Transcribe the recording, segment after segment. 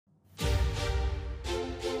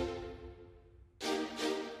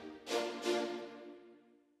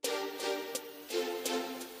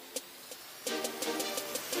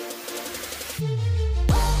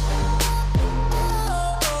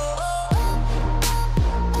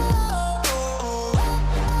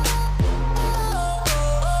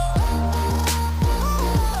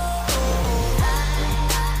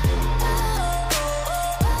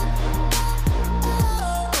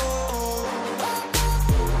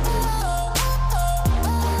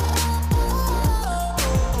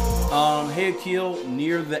Akil,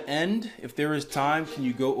 near the end, if there is time, can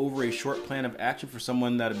you go over a short plan of action for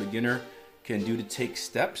someone that a beginner can do to take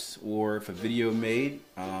steps, or if a video made,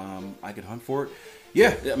 I could hunt for it?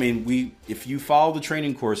 Yeah, I mean, if you follow the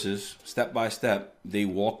training courses step by step, they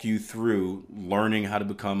walk you through learning how to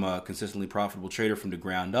become a consistently profitable trader from the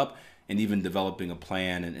ground up, and even developing a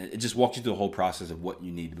plan, and it just walks you through the whole process of what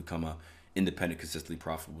you need to become a independent, consistently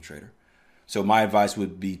profitable trader. So my advice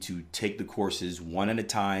would be to take the courses one at a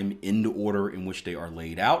time in the order in which they are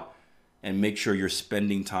laid out, and make sure you're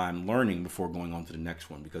spending time learning before going on to the next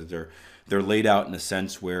one, because they're laid out in a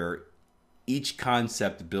sense where each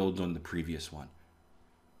concept builds on the previous one.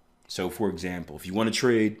 So for example, if you want to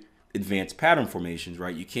trade advanced pattern formations,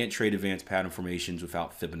 right, you can't trade advanced pattern formations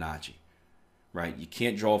without Fibonacci, right? You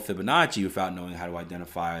can't draw Fibonacci without knowing how to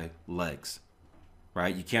identify legs,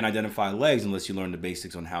 right? You can't identify legs unless you learn the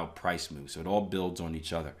basics on how price moves. So it all builds on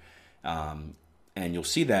each other. And you'll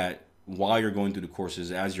see that while you're going through the courses,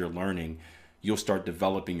 as you're learning, you'll start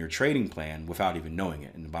developing your trading plan without even knowing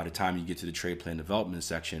it. And by the time you get to the trade plan development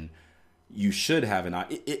section, you should have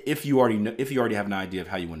if you already have an idea of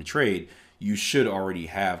how you want to trade, you should already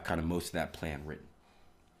have kind of most of that plan written.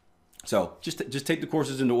 So just take the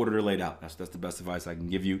courses in the order they're laid out. That's the best advice I can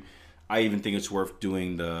give you. I even think it's worth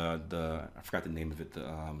doing the I forgot the name of it,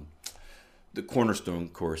 the Cornerstone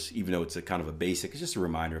course, even though it's a kind of a basic. It's just a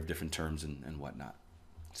reminder of different terms and whatnot.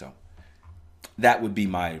 So that would be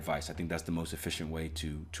my advice. I think that's the most efficient way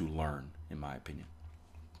to learn, in my opinion.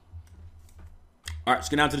 All right, let's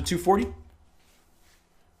get down to the 240.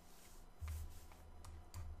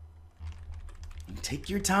 And take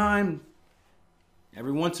your time.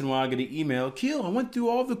 Every once in a while I get an email, Akil, I went through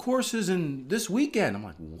all the courses in this weekend. I'm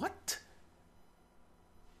like, what?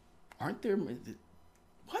 Aren't there?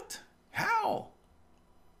 What? How?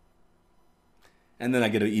 And then I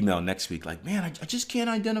get an email next week like, man, I just can't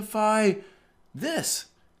identify this.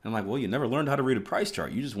 And I'm like, well, you never learned how to read a price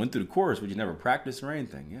chart. You just went through the course, but you never practiced or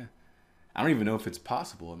anything. Yeah. I don't even know if it's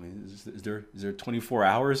possible. I mean, is there 24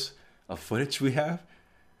 hours of footage we have?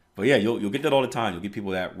 But yeah, you'll get that all the time. You'll get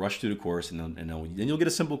people that rush through the course, and then you'll get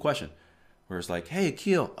a simple question where it's like, hey,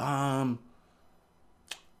 Akil, I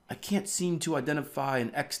can't seem to identify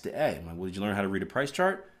an X to A. I'm like, well, did you learn how to read a price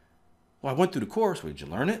chart? Well, I went through the course. Well, did you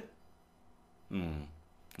learn it? And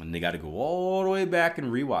they got to go all the way back and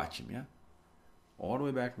rewatch them, yeah? All the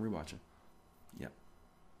way back and rewatch them. Yep.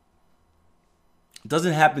 It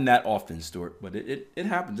doesn't happen that often, Stuart, but it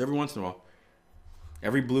happens every once in a while.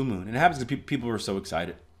 Every blue moon. And it happens to people who are so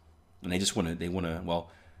excited. And well,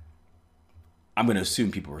 I'm going to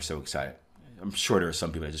assume people are so excited. I'm sure there are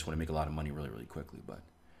some people that just want to make a lot of money really, really quickly, but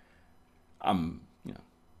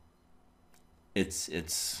it's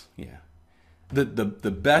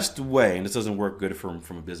the best way, and this doesn't work good from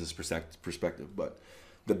a business perspective, but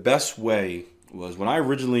the best way was when I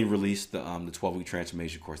originally released the 12-week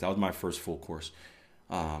transformation course. That was my first full course.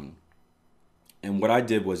 And what I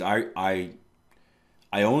did was I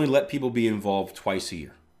only let people be involved twice a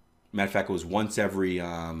year. Matter of fact, it was once every,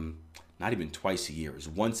 not even twice a year. It was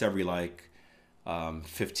once every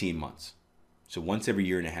 15 months. So once every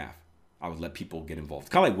year and a half, I would let people get involved.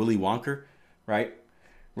 Kind of like Willy Wonka, right?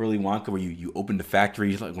 Willy Wonka, where you open the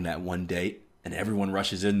factory like on that one date and everyone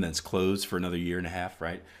rushes in and then it's closed for another year and a half,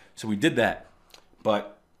 right? So we did that.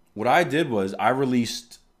 But what I did was I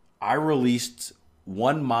released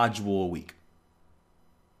one module a week.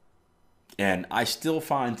 And I still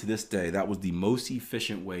find to this day that was the most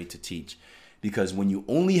efficient way to teach. Because when you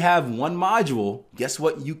only have one module, guess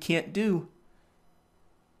what you can't do?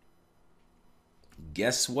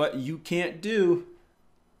 Guess what you can't do?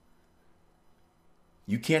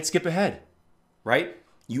 You can't skip ahead, right?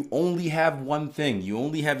 You only have one thing. You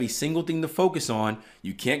only have a single thing to focus on.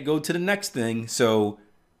 You can't go to the next thing. So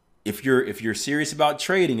if you're serious about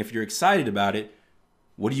trading, if you're excited about it,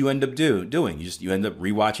 what do you end up doing? You end up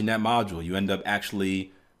rewatching that module. You end up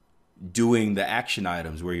actually doing the action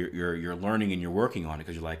items where you're learning and you're working on it,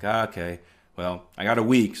 because you're like, okay, well, I got a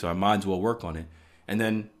week, so I might as well work on it. And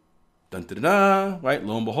then, right?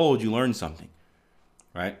 Lo and behold, you learn something,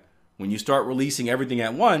 right? When you start releasing everything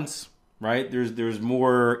at once, right? There's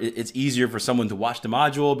more. It's easier for someone to watch the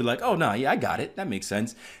module, be like, oh no, yeah, I got it. That makes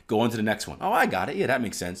sense. Go on to the next one. Oh, I got it. Yeah, that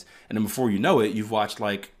makes sense. And then before you know it, you've watched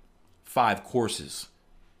like 5 courses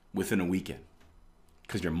within a weekend,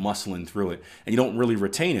 because you're muscling through it and you don't really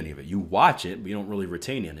retain any of it. You watch it, but you don't really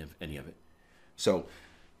retain any of it. So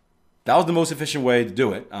that was the most efficient way to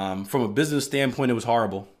do it. From a business standpoint, it was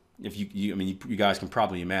horrible. If you guys can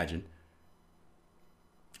probably imagine.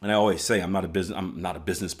 And I always say I'm not a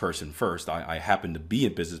business person first. I happen to be a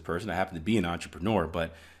business person. I happen to be an entrepreneur,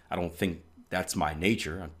 but I don't think that's my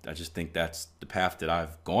nature. I just think that's the path that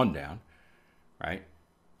I've gone down, right?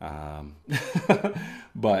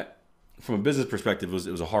 But from a business perspective,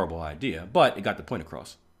 it was a horrible idea, but it got the point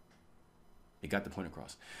across.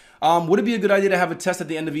 Would it be a good idea to have a test at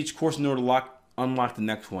the end of each course in order to unlock the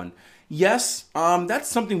next one? Yes, that's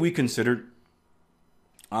something we considered.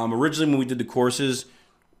 Originally, when we did the courses,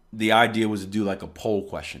 the idea was to do like a poll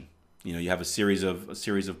question. You know, you have a series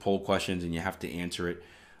of poll questions, and you have to answer it.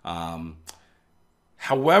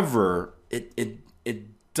 However, it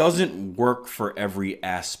doesn't work for every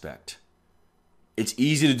aspect. It's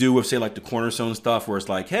easy to do with, say, like the Cornerstone stuff, where it's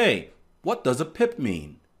like, hey, what does a pip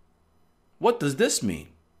mean? What does this mean?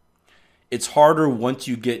 It's harder once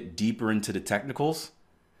you get deeper into the technicals,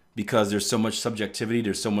 because there's so much subjectivity,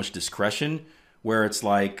 there's so much discretion, where it's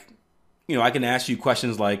like, you know, I can ask you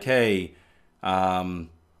questions like, hey,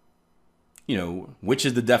 you know, which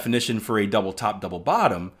is the definition for a double top, double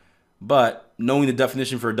bottom? But knowing the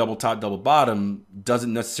definition for a double top, double bottom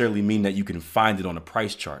doesn't necessarily mean that you can find it on a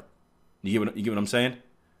price chart. You get what I'm saying?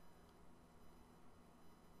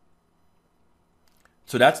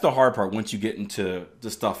 So that's the hard part once you get into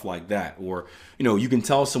the stuff like that. Or, you know, you can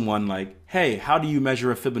tell someone like, hey, how do you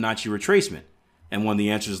measure a Fibonacci retracement? And one of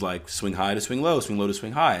the answers is like swing high to swing low to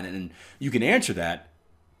swing high. And you can answer that.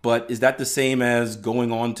 But is that the same as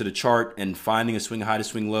going on to the chart and finding a swing high to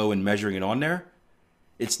swing low and measuring it on there?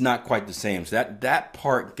 It's not quite the same. So that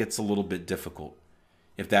part gets a little bit difficult,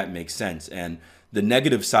 if that makes sense. And the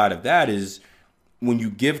negative side of that is when you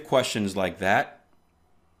give questions like that,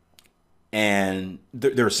 and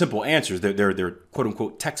there are simple answers. They're quote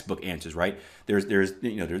unquote textbook answers, right? There's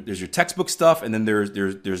your textbook stuff, and then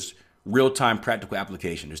there's real time practical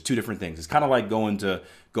application. There's two different things. It's kind of like going to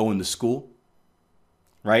school,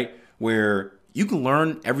 right? Where you can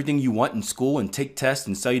learn everything you want in school and take tests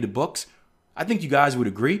and study the books. I think you guys would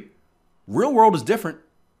agree. Real world is different,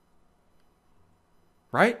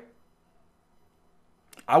 right?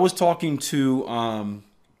 I was talking to,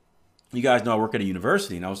 you guys know I work at a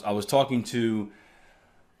university, and I was talking to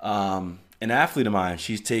an athlete of mine.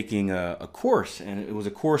 She's taking a course, and it was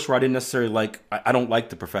a course where I didn't necessarily like. I don't like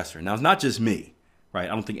the professor. Now, it's not just me, right?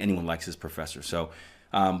 I don't think anyone likes his professor. So,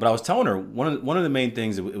 but I was telling her one of the main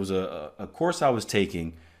things. It was a course I was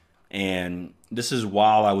taking, and this is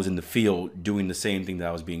while I was in the field doing the same thing that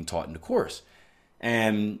I was being taught in the course.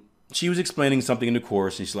 And she was explaining something in the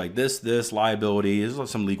course, and she's like, this liability is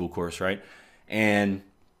some legal course, right? And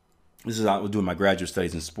this is I was doing my graduate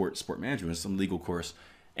studies in sport management, some legal course,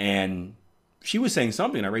 and she was saying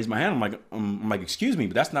something. I raised my hand. I'm like, excuse me,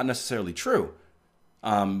 but that's not necessarily true,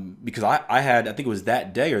 because I think it was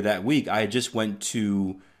that day or that week I had just went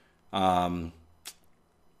to kind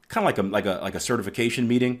of like a certification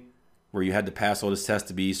meeting where you had to pass all this test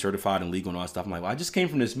to be certified and legal and all that stuff. I'm like, well, I just came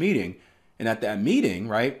from this meeting, and at that meeting,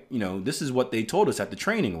 right, you know, this is what they told us at the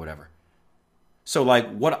training or whatever. So like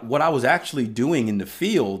what I was actually doing in the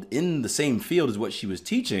field, in the same field as what she was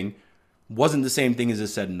teaching, wasn't the same thing as it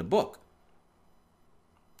said in the book.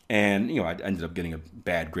 And, you know, I ended up getting a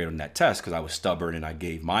bad grade on that test because I was stubborn and I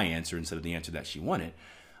gave my answer instead of the answer that she wanted.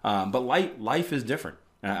 But life is different.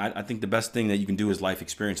 I think the best thing that you can do is life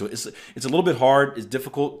experience. So it's a little bit hard. It's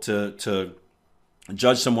difficult to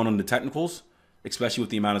judge someone on the technicals, especially with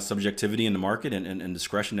the amount of subjectivity in the market and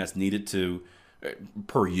discretion that's needed to,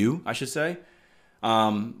 per you, I should say.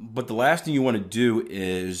 But the last thing you want to do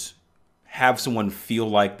is have someone feel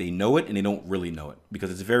like they know it and they don't really know it,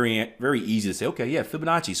 because it's very, very easy to say, okay, yeah,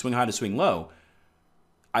 Fibonacci, swing high to swing low.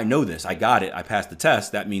 I know this. I got it. I passed the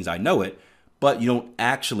test. That means I know it. But you don't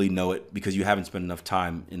actually know it because you haven't spent enough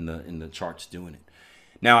time in the charts doing it.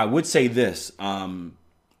 Now, I would say this.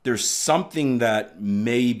 There's something that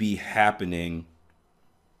may be happening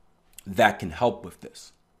that can help with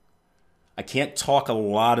this. I can't talk a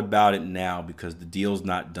lot about it now because the deal's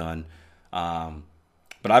not done.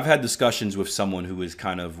 But I've had discussions with someone who is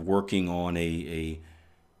kind of working on a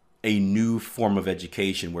new form of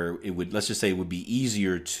education where it would, let's just say, it would be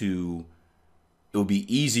easier to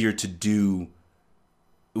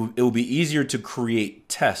create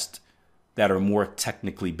tests that are more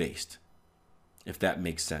technically based, if that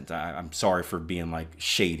makes sense. I'm sorry for being like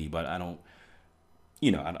shady, but I don't,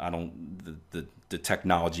 the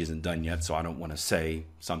technology isn't done yet, so I don't want to say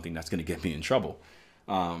something that's going to get me in trouble.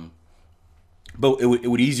 But it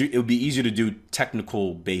would be easier to do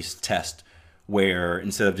technical based test where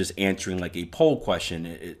instead of just answering like a poll question,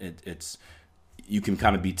 it's you can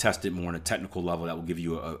kind of be tested more on a technical level that will give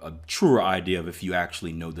you a truer idea of if you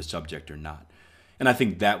actually know the subject or not. And I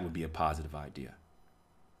think that would be a positive idea.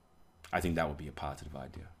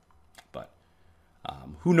 But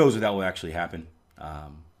who knows if that will actually happen.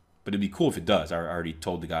 but it'd be cool if it does. I already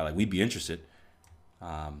told the guy, like, we'd be interested.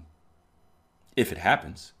 If it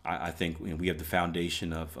happens, I think we have the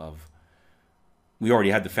foundation we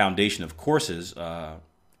already had the foundation of courses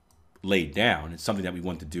laid down. It's something that we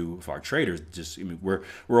want to do with our traders. We're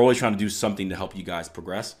always trying to do something to help you guys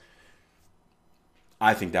progress.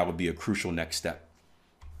 I think that would be a crucial next step.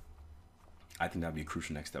 Okay,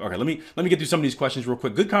 let me get through some of these questions real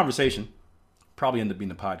quick. Good conversation. Probably end up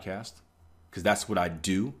being a podcast because that's what I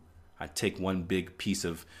do. I take one big piece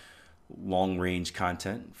of long-range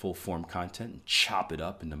content, full-form content, and chop it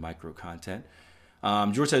up into micro content.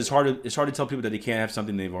 George says it's hard to tell people that they can't have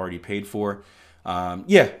something they've already paid for.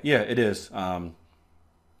 Yeah, it is. But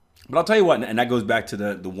I'll tell you what, and that goes back to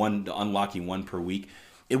the unlocking one per week.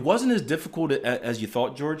 It wasn't as difficult as you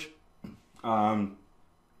thought, George.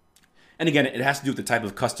 And again, it has to do with the type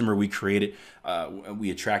of customer we created,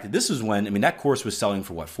 we attracted. This is when, that course was selling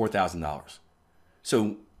for what, $4,000.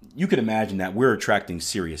 So you could imagine that we're attracting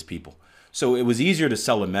serious people. So it was easier to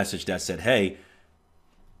sell a message that said, hey,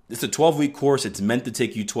 it's a 12-week course. It's meant to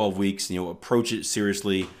take you 12 weeks. Approach it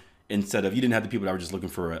seriously instead of, you didn't have the people that were just looking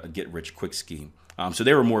for a get-rich-quick scheme. So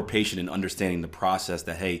they were more patient in understanding the process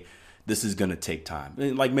that, hey, this is going to take time.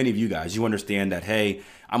 Like many of you guys, you understand that, hey,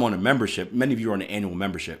 I'm on a membership. Many of you are on an annual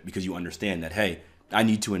membership because you understand that, hey, I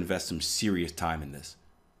need to invest some serious time in this.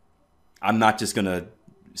 I'm not just going to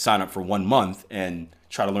sign up for 1 month and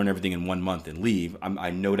try to learn everything in 1 month and leave. I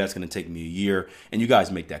know that's going to take me a year. And you guys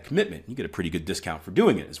make that commitment. You get a pretty good discount for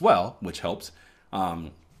doing it as well, which helps. But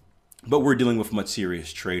we're dealing with a much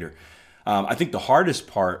serious trader. I think the hardest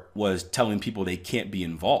part was telling people they can't be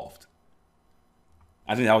involved.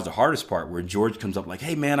 I think that was the hardest part, where George comes up like,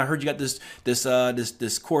 hey man, I heard you got this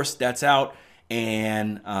course that's out,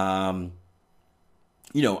 and I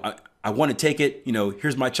want to take it.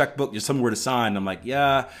 Here's my checkbook, just somewhere to sign. I'm like,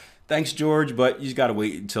 yeah, thanks, George, but you just got to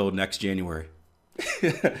wait until next January.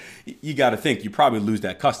 You got to think, you probably lose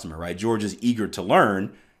that customer, right? George is eager to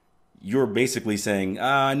learn. You're basically saying,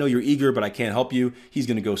 I know you're eager, but I can't help you. He's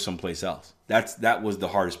going to go someplace else. That was the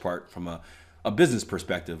hardest part from a business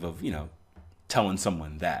perspective of, telling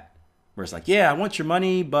someone that, where it's like, yeah, I want your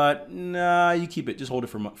money, but nah, you keep it. Just hold it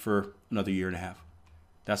for another year and a half.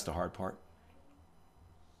 That's the hard part.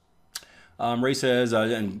 Ray says,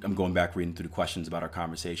 and I'm going back reading through the questions about our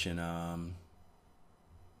conversation.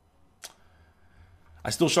 I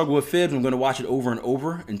still struggle with fibs. I'm going to watch it over and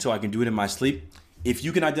over until I can do it in my sleep. If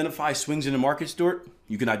you can identify swings in the market, Stuart,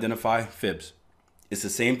 you can identify fibs. It's the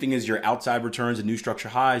same thing as your outside returns and new structure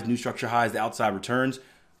highs, the outside returns.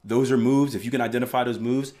 Those are moves. If you can identify those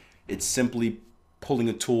moves, it's simply pulling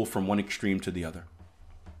a tool from one extreme to the other.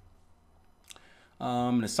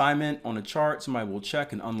 An assignment on a chart, somebody will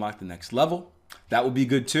check and unlock the next level. That would be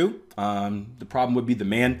good too. The problem would be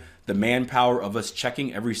the manpower of us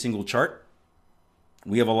checking every single chart.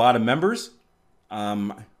 We have a lot of members.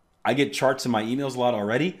 I get charts in my emails a lot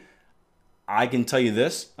already. I can tell you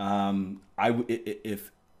this.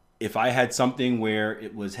 If I had something where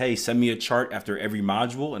it was, hey, send me a chart after every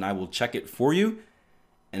module and I will check it for you,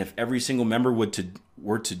 and if every single member were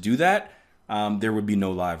to do that, there would be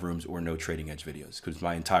no live rooms or no Trading Edge videos, because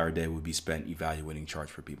my entire day would be spent evaluating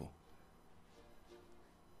charts for people.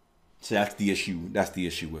 So that's the issue. That's the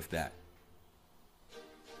issue with that.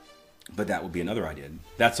 But that would be another idea.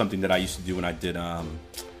 That's something that I used to do when I did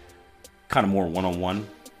kind of more one-on-one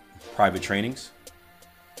private trainings.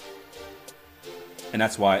 And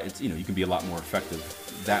that's why it's, you can be a lot more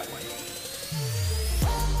effective that way.